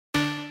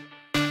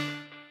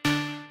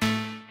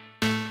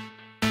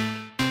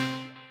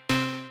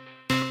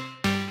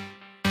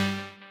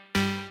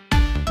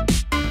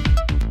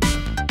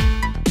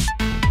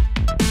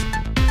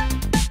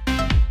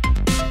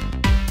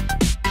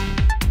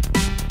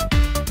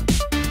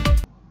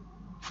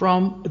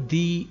From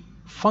the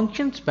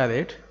functions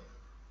palette,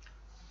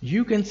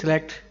 you can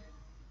select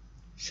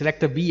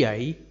the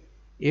VI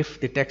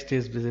if the text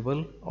is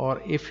visible,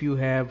 or if you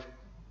have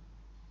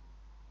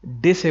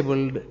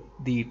disabled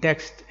the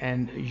text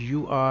and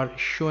you are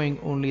showing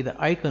only the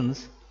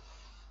icons,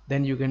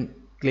 then you can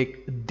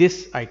click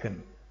this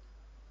icon.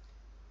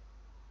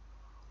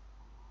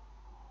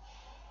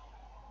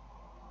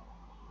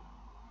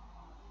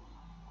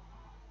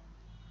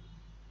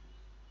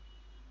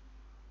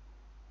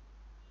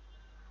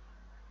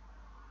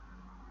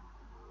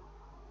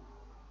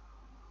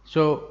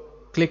 So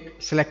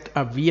select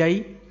a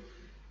VI.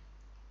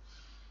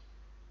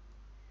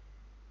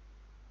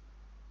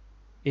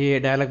 A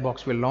dialog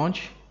box will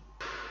launch.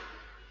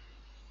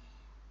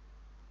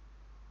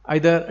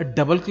 Either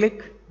double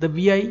click the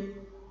VI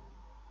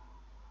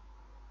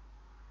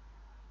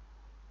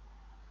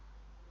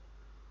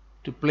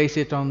to place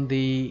it on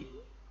the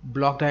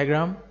block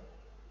diagram,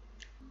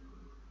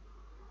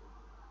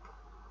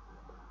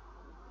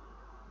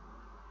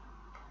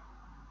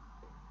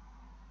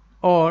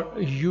 or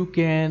you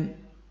can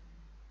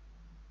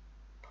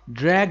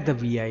drag the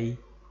VI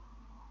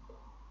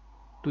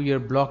to your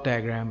block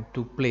diagram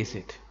to place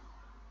it.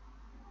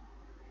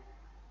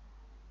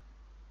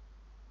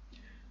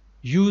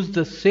 Use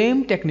the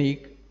same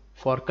technique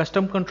for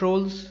custom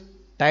controls,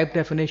 type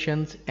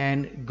definitions,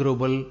 and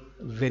global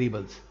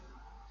variables.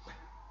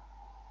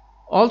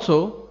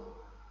 Also,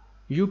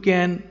 you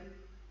can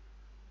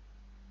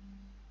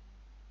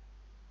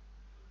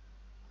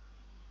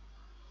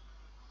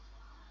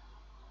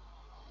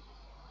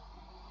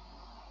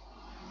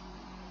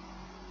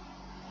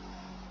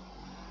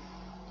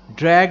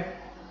drag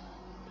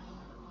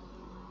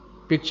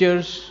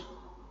pictures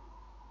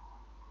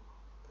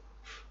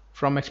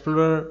from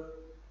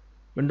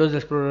Windows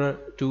Explorer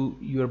to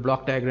your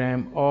block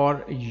diagram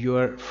or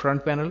your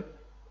front panel.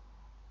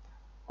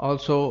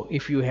 Also,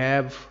 if you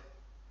have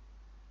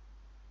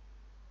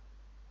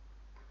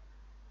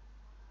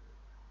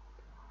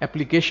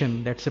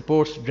application that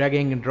supports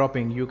dragging and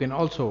dropping, you can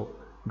also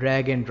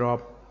drag and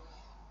drop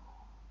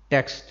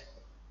text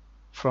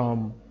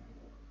from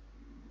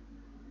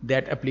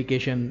that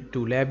application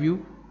to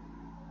LabVIEW,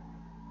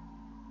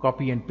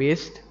 copy and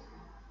paste,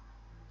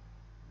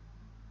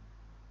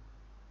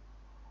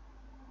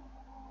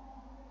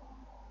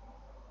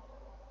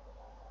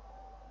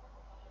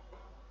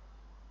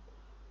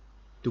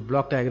 to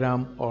block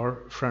diagram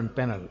or front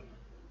panel.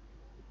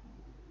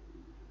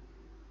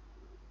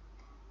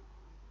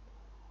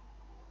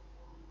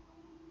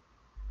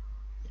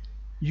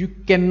 You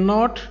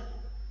cannot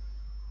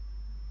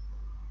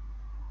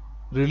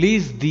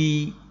release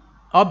the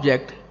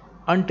object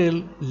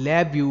until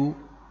LabVIEW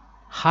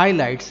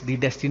highlights the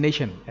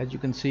destination, as you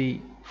can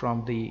see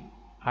from the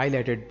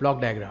highlighted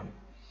block diagram.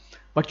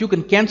 But you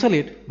can cancel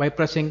it by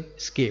pressing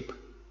escape.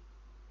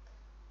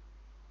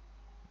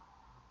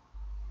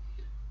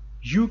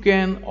 You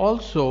can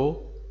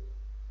also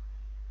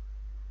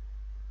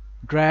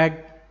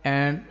drag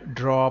and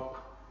drop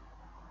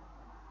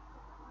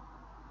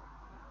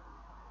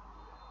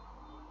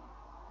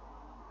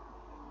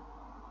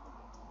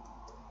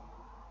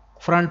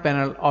front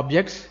panel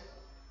objects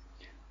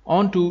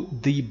onto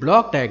the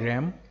block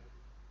diagram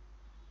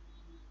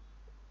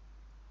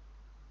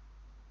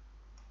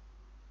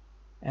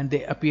and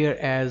they appear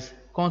as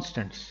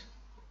constants.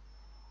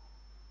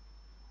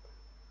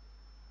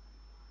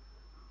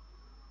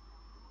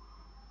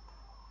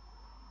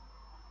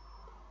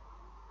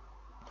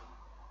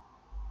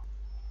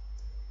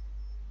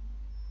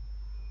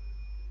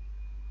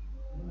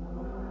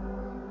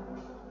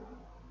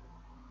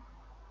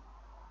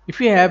 If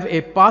you have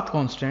a path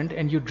constant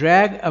and you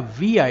drag a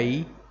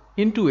VI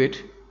into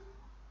it,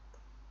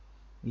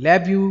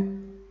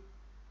 LabVIEW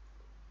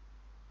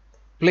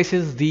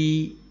places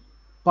the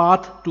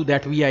path to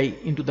that VI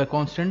into the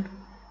constant,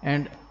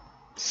 and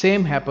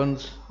same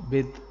happens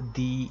with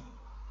the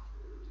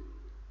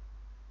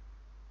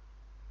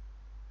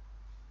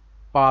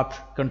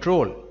path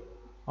control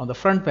on the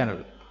front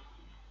panel.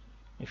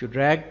 If you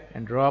drag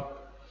and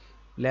drop,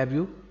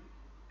 LabVIEW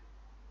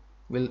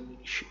will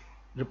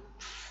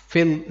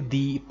fill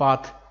the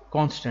path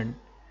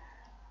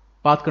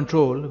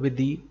control with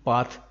the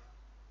path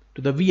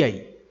to the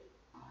VI.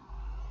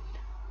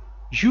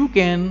 You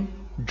can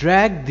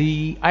drag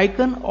the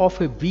icon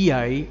of a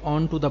VI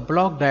onto the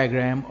block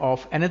diagram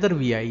of another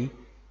VI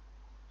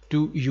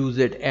to use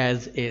it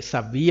as a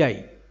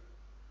subVI.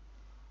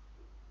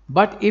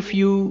 But if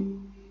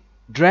you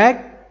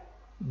drag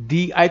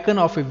the icon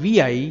of a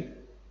VI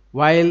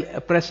while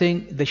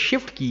pressing the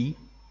shift key,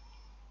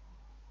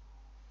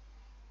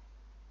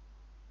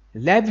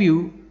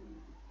 LabVIEW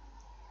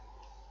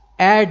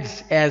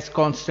adds as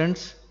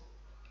constants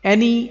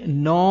any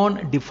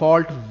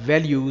non-default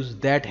values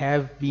that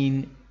have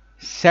been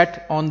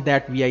set on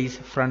that VI's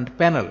front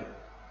panel.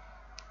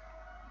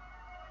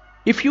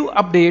 If you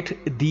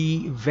update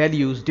the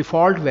values,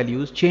 default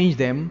values, change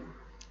them,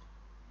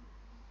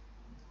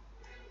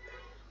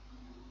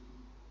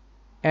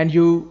 and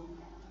you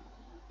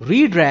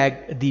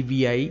redrag the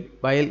VI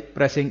while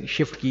pressing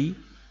shift key,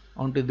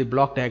 onto the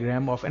block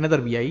diagram of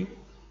another VI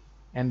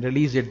and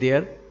release it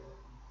there.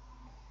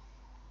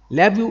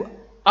 LabVIEW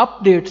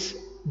updates,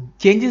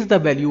 changes the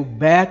value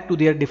back to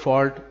their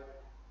default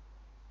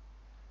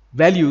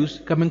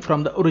values coming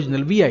from the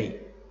original VI.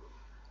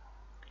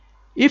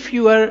 If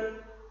your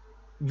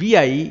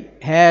VI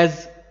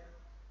has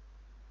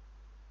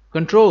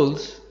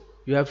controls,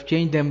 you have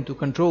changed them to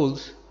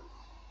controls,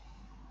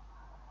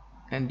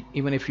 and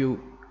even if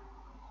you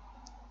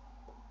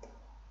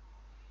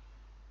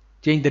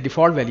change the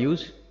default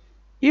values,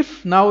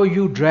 if now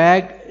you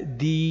drag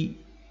the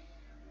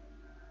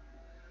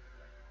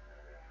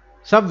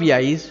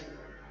subVIs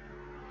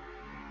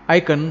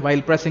icon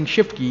while pressing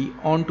shift key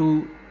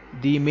onto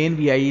the main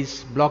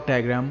VI's block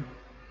diagram,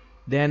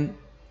 then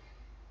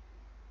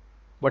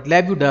what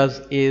LabVIEW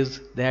does is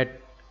that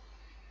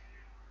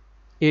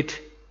it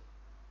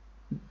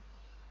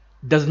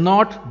does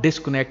not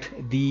disconnect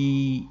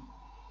the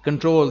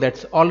control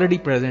that's already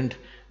present,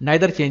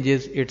 neither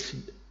changes its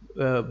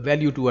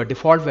value to a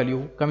default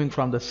value coming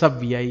from the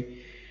subVI,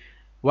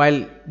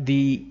 while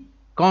the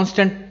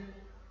constant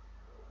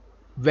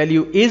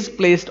value is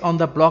placed on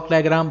the block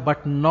diagram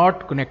but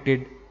not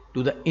connected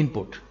to the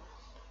input.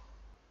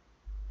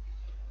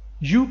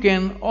 You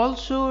can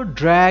also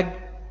drag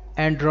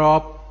and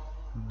drop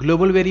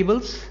global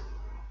variables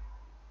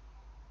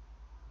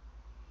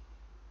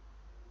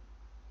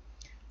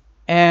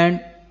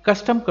and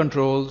custom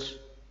controls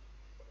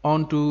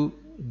onto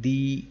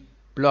the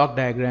block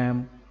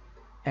diagram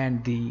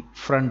and the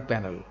front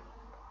panel.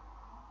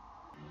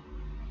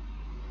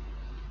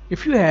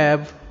 If you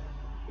have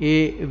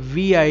a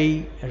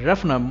VI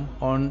reference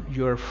on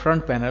your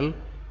front panel,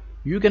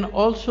 you can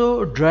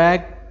also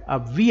drag a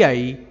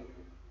VI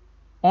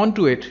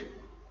onto it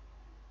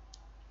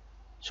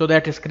so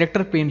that its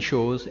character pane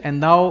shows, and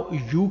now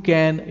you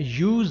can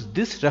use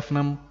this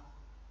reference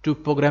to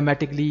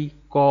programmatically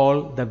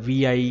call the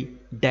VI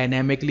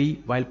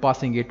dynamically while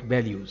passing it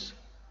values.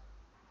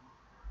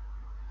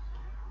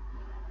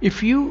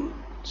 If you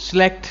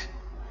select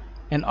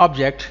an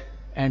object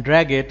and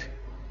drag it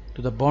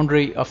to the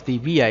boundary of the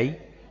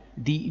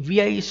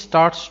VI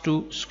starts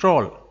to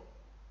scroll.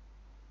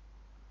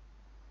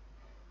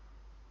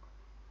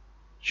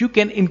 You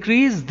can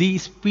increase the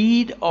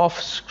speed of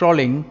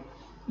scrolling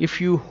if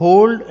you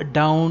hold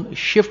down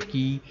shift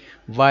key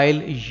while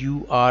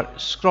you are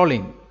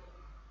scrolling.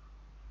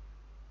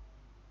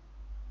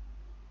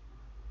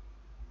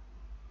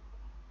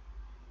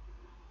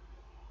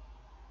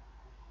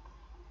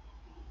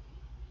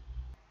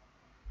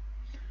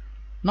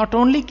 Not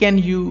only can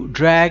you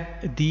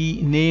drag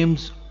the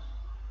names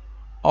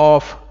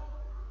of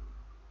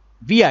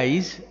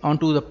VIs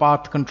onto the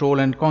path control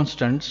and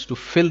constants to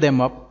fill them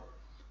up,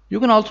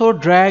 you can also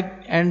drag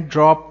and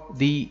drop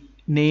the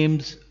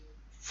names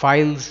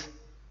files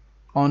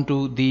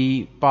onto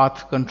the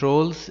path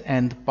controls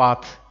and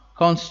path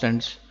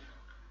constants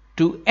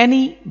to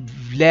any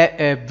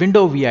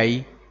window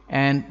VI,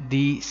 and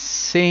the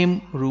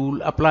same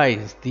rule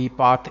applies. The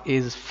path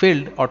is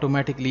filled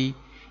automatically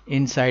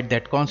inside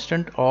that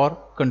constant or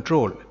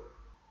control.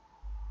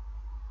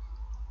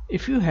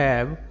 If you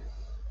have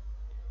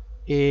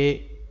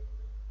a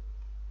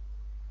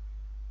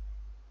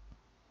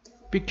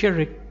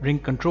picture ring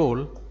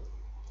control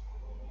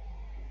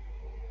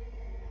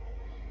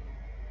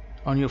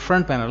on your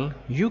front panel,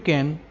 you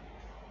can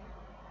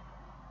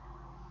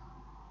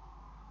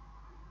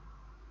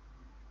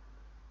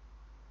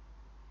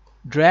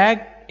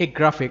drag a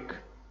graphic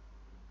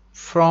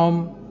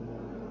from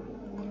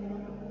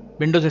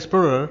Windows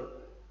Explorer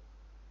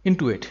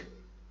into it,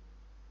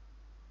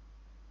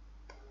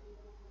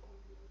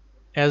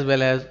 as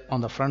well as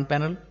on the front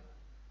panel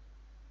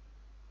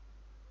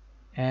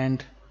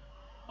and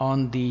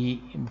on the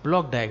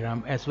block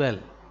diagram as well.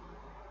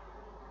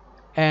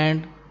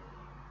 And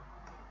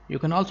you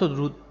can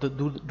also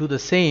do the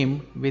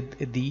same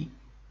with the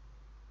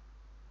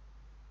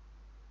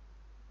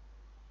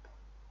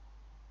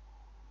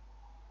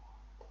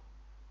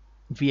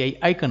VI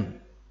icon.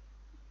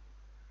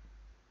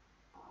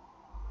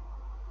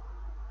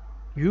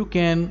 You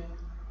can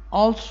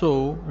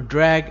also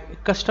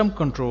drag custom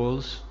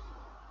controls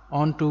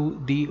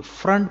onto the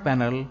front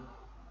panel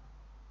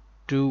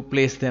to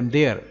place them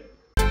there.